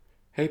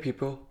Hey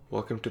people,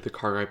 welcome to the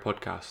Car Guy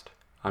podcast.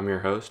 I'm your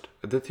host,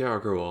 Aditya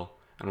Agarwal,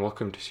 and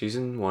welcome to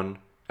Season 1,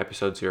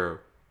 Episode 0,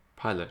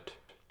 Pilot.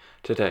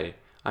 Today,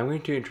 I'm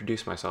going to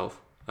introduce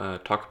myself,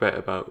 talk a bit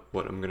about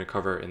what I'm going to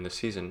cover in this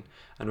season,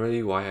 and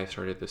really why I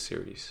started this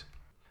series.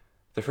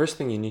 The first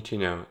thing you need to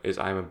know is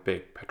I'm a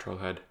big petrol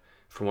head.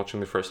 From watching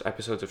the first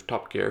episodes of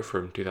Top Gear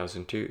from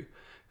 2002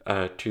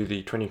 to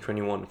the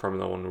 2021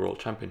 Formula 1 World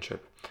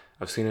Championship,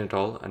 I've seen it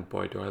all, and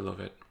boy do I love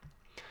it.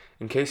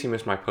 In case you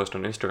missed my post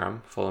on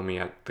Instagram, follow me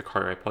at the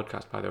Car Guy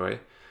Podcast, by the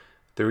way.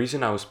 The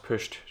reason I was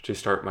pushed to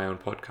start my own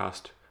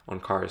podcast on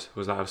cars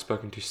was that I've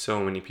spoken to so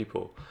many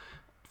people,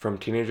 from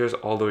teenagers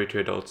all the way to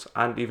adults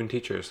and even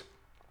teachers,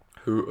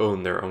 who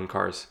own their own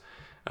cars,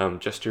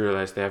 just to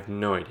realize they have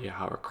no idea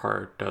how a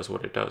car does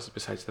what it does,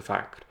 besides the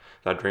fact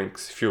that it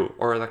drinks fuel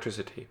or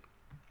electricity.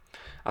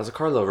 As a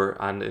car lover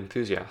and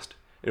enthusiast,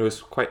 it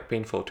was quite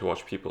painful to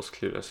watch people's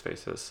clueless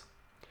faces.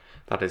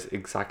 That is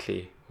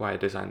exactly why I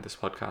designed this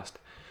podcast.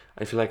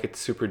 I feel like it's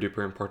super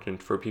duper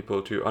important for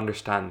people to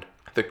understand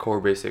the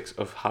core basics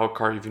of how a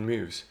car even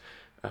moves,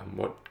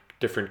 what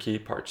different key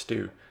parts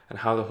do, and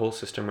how the whole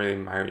system really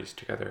marries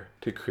together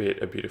to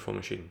create a beautiful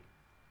machine.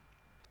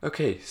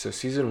 Okay, so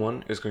Season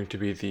 1 is going to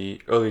be the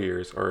early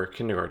years or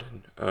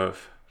kindergarten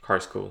of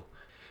car school,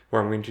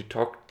 where I'm going to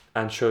talk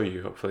and show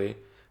you, hopefully,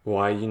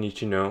 why you need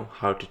to know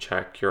how to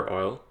check your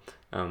oil,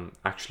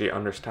 actually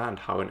understand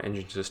how an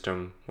engine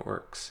system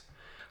works,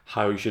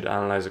 how you should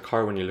analyze a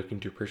car when you're looking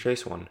to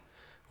purchase one,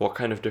 what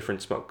kind of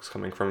different smokes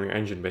coming from your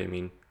engine bay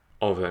mean.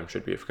 All of them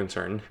should be of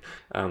concern.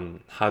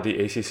 How the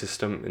AC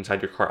system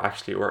inside your car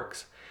actually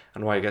works,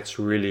 and why it gets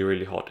really,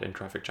 really hot in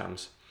traffic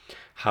jams.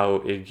 How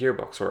a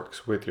gearbox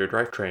works with your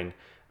drivetrain,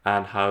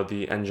 and how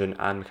the engine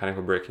and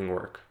mechanical braking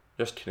work,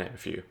 just to name a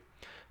few.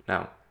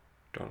 Now,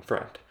 don't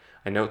fret.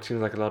 I know it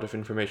seems like a lot of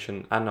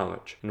information and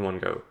knowledge in one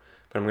go,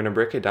 but I'm going to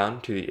break it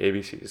down to the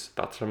ABCs.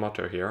 That's the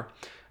motto here.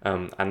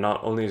 And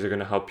not only is it going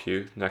to help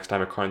you next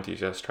time a car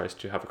enthusiast tries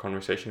to have a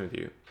conversation with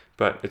you,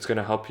 but it's going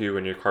to help you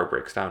when your car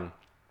breaks down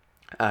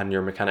and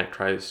your mechanic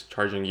tries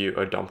charging you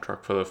a dump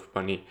truck full of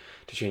money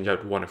to change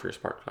out one of your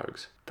spark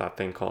plugs. That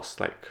thing costs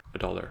like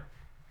 $1.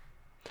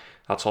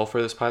 That's all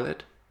for this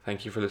pilot.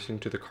 Thank you for listening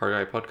to the Car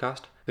Guy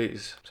podcast.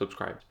 Please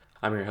subscribe.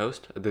 I'm your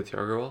host, Aditya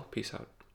Agarwal. Peace out.